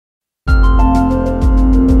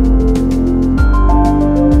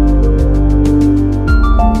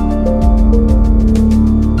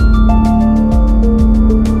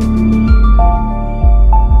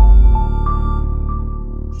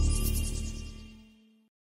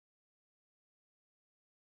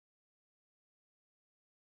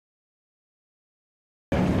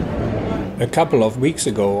A couple of weeks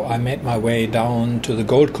ago I made my way down to the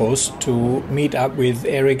Gold Coast to meet up with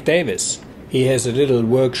Eric Davis. He has a little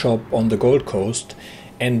workshop on the Gold Coast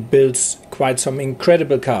and builds quite some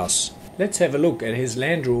incredible cars. Let's have a look at his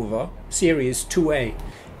Landrover Series 2A,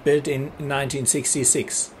 built in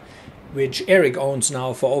 1966, which Eric owns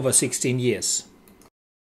now for over 16 years.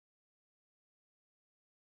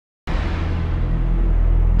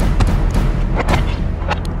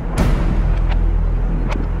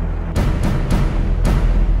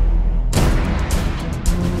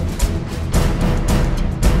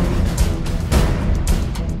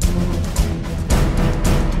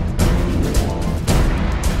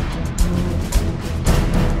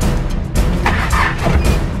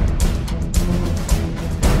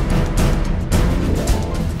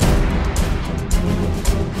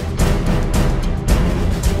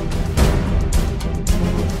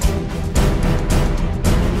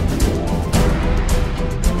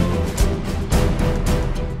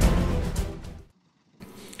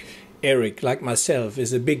 Eric, like myself,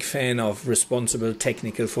 is a big fan of responsible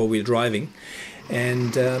technical four-wheel driving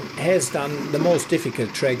and has done the most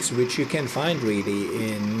difficult tracks which you can find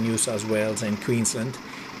really in New South Wales and Queensland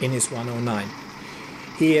in his 109.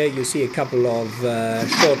 Here you see a couple of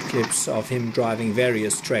short clips of him driving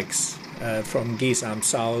various tracks from Gearbox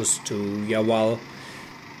South to Yawal.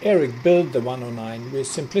 Eric built the 109 with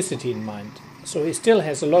simplicity in mind, so he still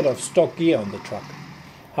has a lot of stock gear on the truck.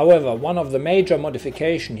 However, one of the major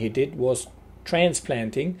modifications he did was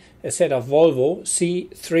transplanting a set of Volvo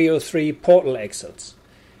C303 portal axles,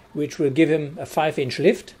 which will give him a 5-inch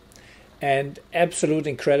lift and absolute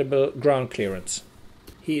incredible ground clearance.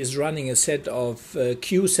 He is running a set of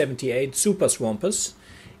Q78 Super Swampers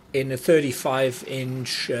in a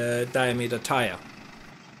 35-inch diameter tire.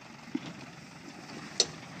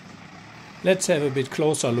 Let's have a bit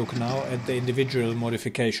closer look now at the individual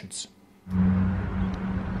modifications.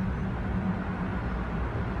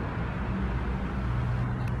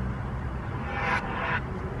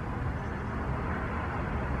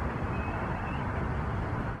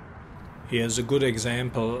 Here's a good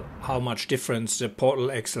example how much difference the portal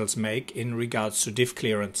axles make in regards to diff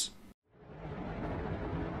clearance.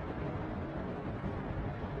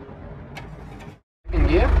 In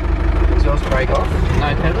gear, exhaust brake off,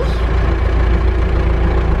 no pedals.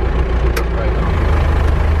 Brake on.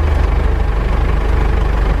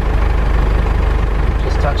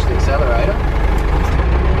 Just touch the accelerator.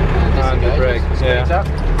 And the brake, yeah. Up,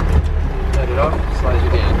 let it off, slows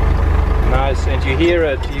you down. Nice, and you hear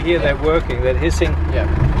it, you hear that working, that hissing. Yeah.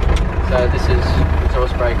 So this is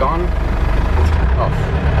exhaust brake on,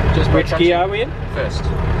 off. Just which gear are we in? First.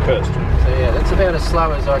 First. So yeah, that's about as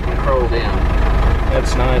slow as I can crawl down.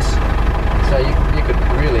 That's nice. So you could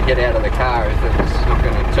really get out of the car if it was not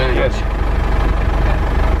going to turn. Yes.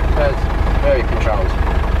 Yeah. So it's very controlled,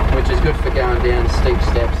 which is good for going down steep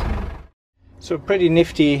steps. So pretty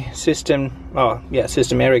nifty system,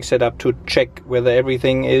 system Eric set up to check whether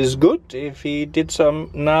everything is good if he did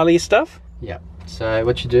some gnarly stuff. Yeah, so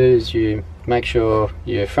what you do is you make sure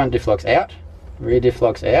your front diff lock's out, rear diff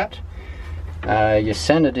lock's out, your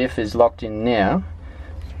center diff is locked in now,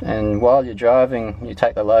 and while you're driving you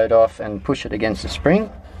take the load off and push it against the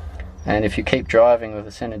spring, and if you keep driving with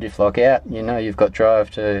the center diff lock out, you know you've got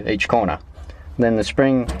drive to each corner. Then the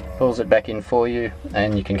spring pulls it back in for you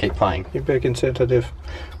and you can keep playing. You're back in center diff.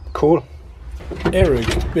 Cool. Eric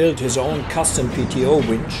built his own custom PTO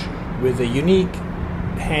winch with a unique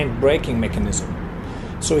hand braking mechanism.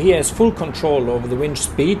 So he has full control over the winch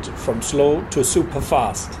speed from slow to super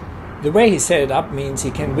fast. The way he set it up means he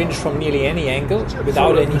can winch from nearly any angle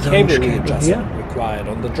without any cable readjustment required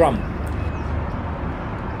on the drum.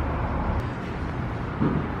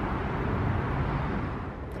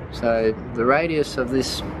 So the radius of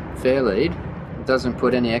this fair lead doesn't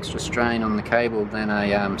put any extra strain on the cable than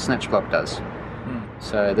a snatch block does.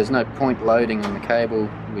 So there's no point loading on the cable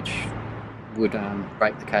which would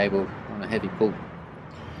break the cable on a heavy pull.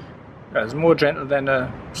 It's more gentle than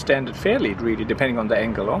a standard fair lead really, depending on the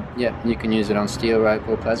angle, or? Yeah, you can use it on steel rope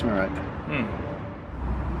or plasma rope.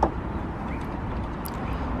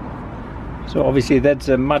 So obviously that's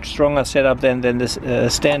a much stronger setup than this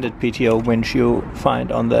standard PTO winch you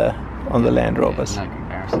find on the Land Rovers. Yeah, no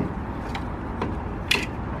comparison.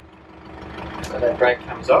 So that brake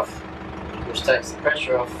comes off, which takes the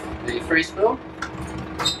pressure off the free spool.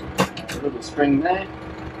 A little spring there,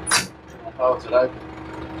 and it holds it open.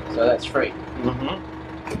 So that's free. Go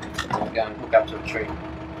and hook up to a tree.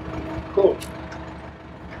 Cool.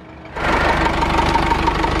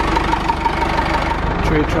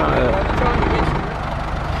 Tree trial.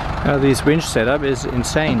 This winch setup is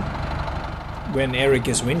insane. when Eric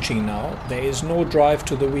is winching now, there is no drive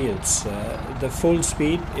to the wheels. The full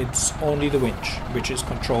speed, it's only the winch, which is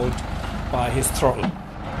controlled by his throttle.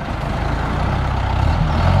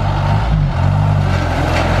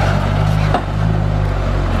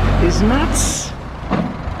 Is nuts.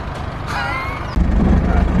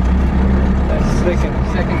 That's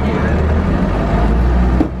second gear.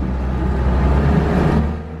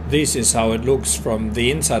 This is how it looks from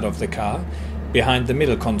the inside of the car, behind the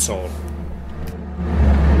middle console.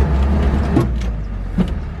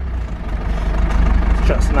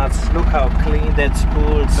 Just nuts. Look how clean that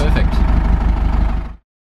spools. Perfect.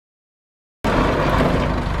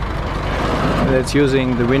 That's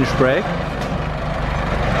using the winch brake.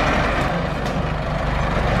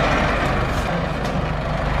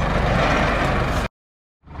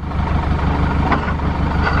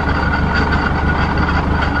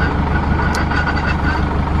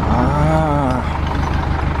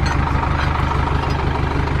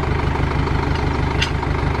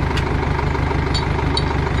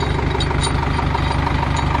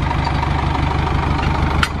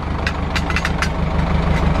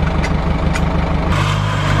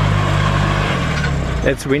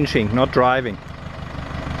 That's winching, not driving.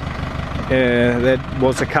 That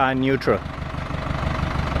was a car in neutral.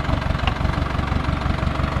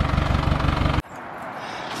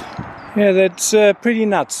 Yeah, that's pretty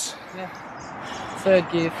nuts. Yeah.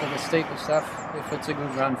 Third gear for the steeper stuff. If it's a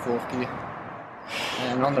good run, fourth gear.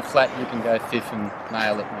 And on the flat you can go fifth and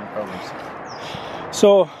nail it, no problems.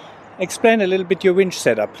 So, explain a little bit your winch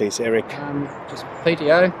setup, please, Eric. Just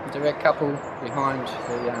PTO, direct couple behind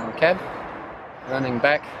the cab. Running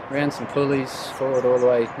back, around some pulleys, forward all the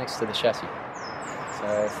way next to the chassis.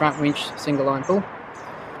 So front winch, single line pull.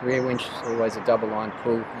 Rear winch is always a double line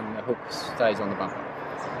pull, and the hook stays on the bumper.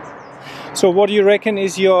 So what do you reckon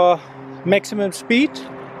is your maximum speed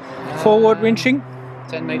forward winching?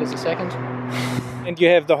 10 meters a second. And you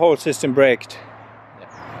have the whole system braked?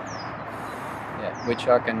 Yeah, which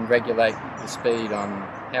I can regulate the speed on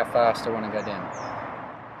how fast I want to go down.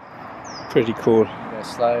 Pretty cool. Go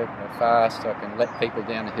slow, go fast, I can let people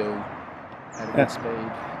down the hill at a good speed.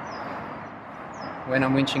 When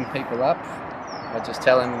I'm winching people up, I just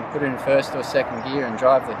tell them put it in first or second gear and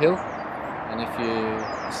drive the hill, and if you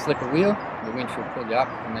slip a wheel, the winch will pull you up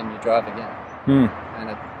and then you drive again.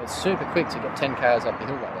 And it's super quick to get 10 cars up the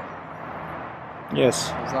hill that way.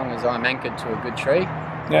 Yes. As long as I'm anchored to a good tree,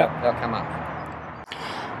 they'll come up.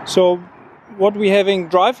 So what are we having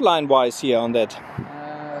driveline wise here on that?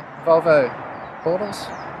 Volvo portals,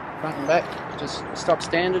 front and back, just stock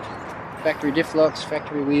standard, factory diff locks,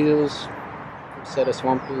 factory wheels, set of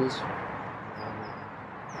swampers.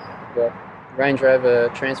 Got Range Rover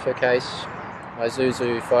transfer case,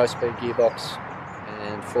 Isuzu 5-speed gearbox,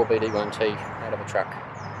 and 4BD1T out of a truck.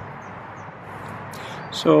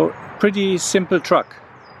 So pretty simple truck,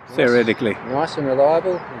 theoretically. Nice and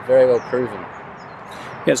reliable, and very well proven.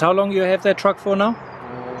 Yes, how long you have that truck for now?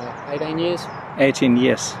 18 years. 18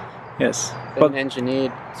 years. Yes. Been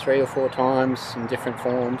engineered 3 or 4 times in different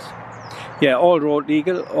forms. Yeah, all road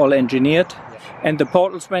legal, all engineered. Yep. And the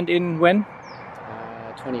portals went in when?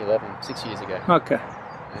 2011, 6 years ago. Okay.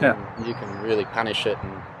 And you can really punish it,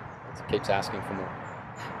 and it keeps asking for more.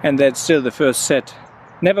 And that's still the first set.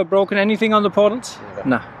 Never broken anything on the portals? Never.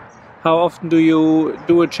 No. How often do you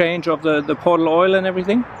do a change of the portal oil and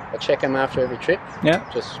everything? I check them after every trip. Yeah.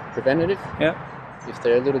 Just preventative. Yeah. If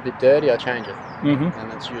they're a little bit dirty, I change it. Mm-hmm.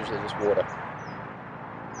 And it's usually just water.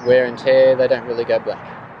 Wear and tear, they don't really go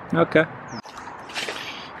black. Okay.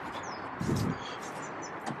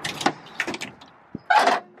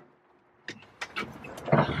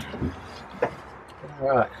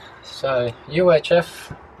 Right, so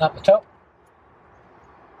UHF up the top.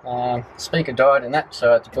 Speaker died in that, so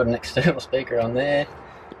I had to put an external speaker on there.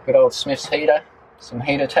 Good old Smith's heater. Some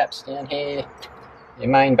heater taps down here. Your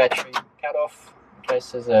main battery cut off in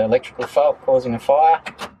case there's an electrical fault causing a fire.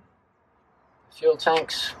 Fuel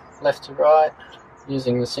tanks left to right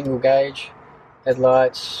using the single gauge.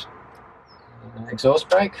 Headlights, exhaust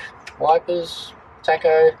brake, wipers,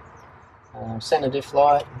 tacho, center diff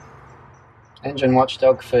light, engine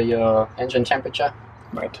watchdog for your engine temperature.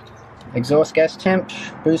 Right. Exhaust gas temp,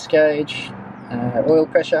 boost gauge, oil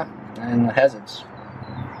pressure, and the hazards.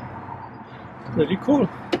 Pretty cool.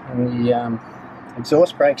 And the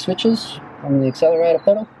exhaust brake switches on the accelerator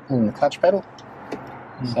pedal and the clutch pedal.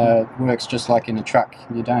 Mm-hmm. So it works just like in a truck.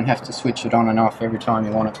 You don't have to switch it on and off every time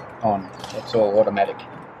you want it on. It's all automatic.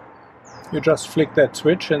 You just flick that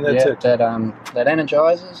switch and that's it. That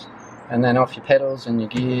energizes, and then off your pedals and your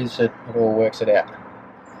gears, it all works it out.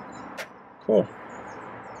 Cool.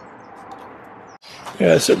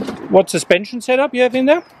 Yeah, so what suspension setup you have in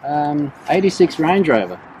there? 86 Range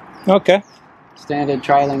Rover. Okay. Standard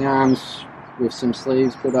trailing arms with some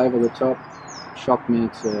sleeves put over the top. Shock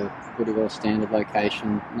mounts are pretty well standard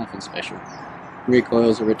location, nothing special. Rear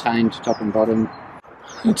coils are retained top and bottom.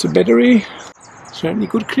 It's a battery. Certainly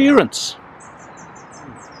good clearance.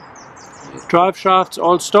 Drive shafts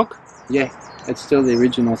all stock? Yeah, it's still the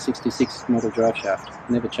original 66 model drive shaft.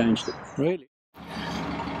 Never changed it. Really?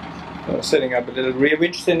 Setting up a little rear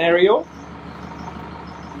winch scenario.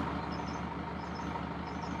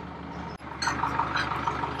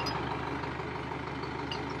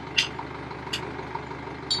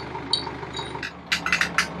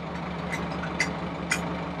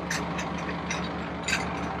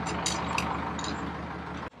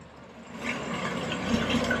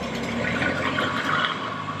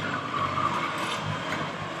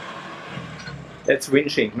 That's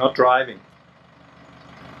winching, not driving.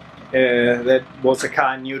 That was a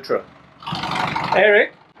car in neutral.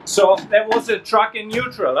 Eric, so that was a truck in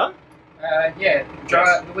neutral, huh? Yeah,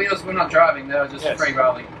 Yes. the wheels were not driving, they were just Yes. free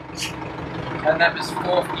rolling. And that was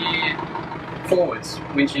 4th gear forwards,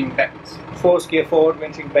 winching backwards. 4th gear forward,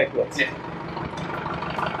 winching backwards. Yeah.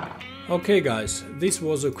 Okay guys, this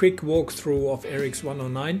was a quick walkthrough of Eric's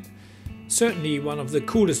 109. Certainly one of the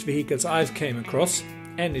coolest vehicles I've came across,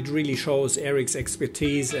 and it really shows Eric's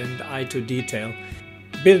expertise and eye to detail,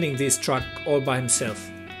 building this truck all by himself.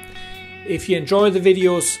 If you enjoy the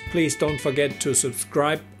videos, please don't forget to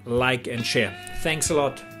subscribe, like and share. Thanks a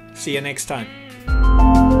lot. See you next time.